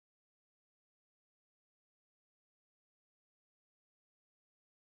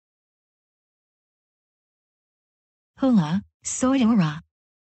Hula, soy Dora.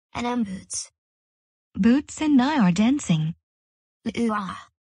 And I'm Boots. Boots and I are dancing. Ooh ah.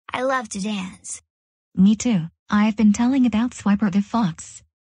 I love to dance. Me too. I've been telling about Swiper the fox.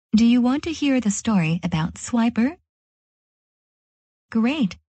 Do you want to hear the story about Swiper?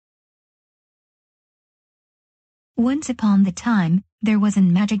 Great. Once upon the time, there was a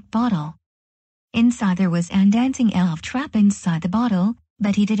magic bottle. Inside there was a dancing elf trapped inside the bottle,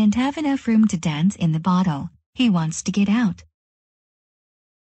 but he didn't have enough room to dance in the bottle. He wants to get out.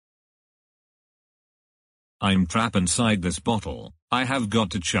 I'm trapped inside this bottle. I have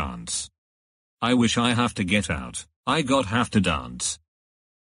got a chance. I wish I have to get out. I have to dance.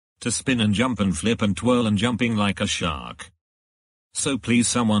 To spin and jump and flip and twirl and jumping like a shark. So please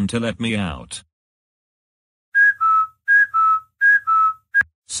someone to let me out.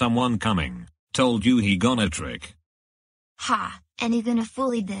 Someone coming. Told you he gonna trick. Ha, and you gonna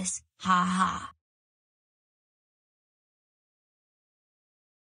fully this, ha ha.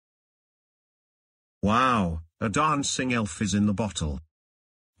 Wow, a dancing elf is in the bottle.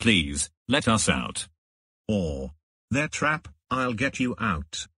 Please, let us out. Or, they're trap, I'll get you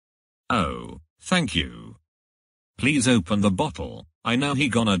out. Oh, thank you. Please open the bottle, I know he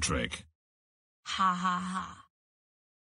gonna trick. Ha ha ha.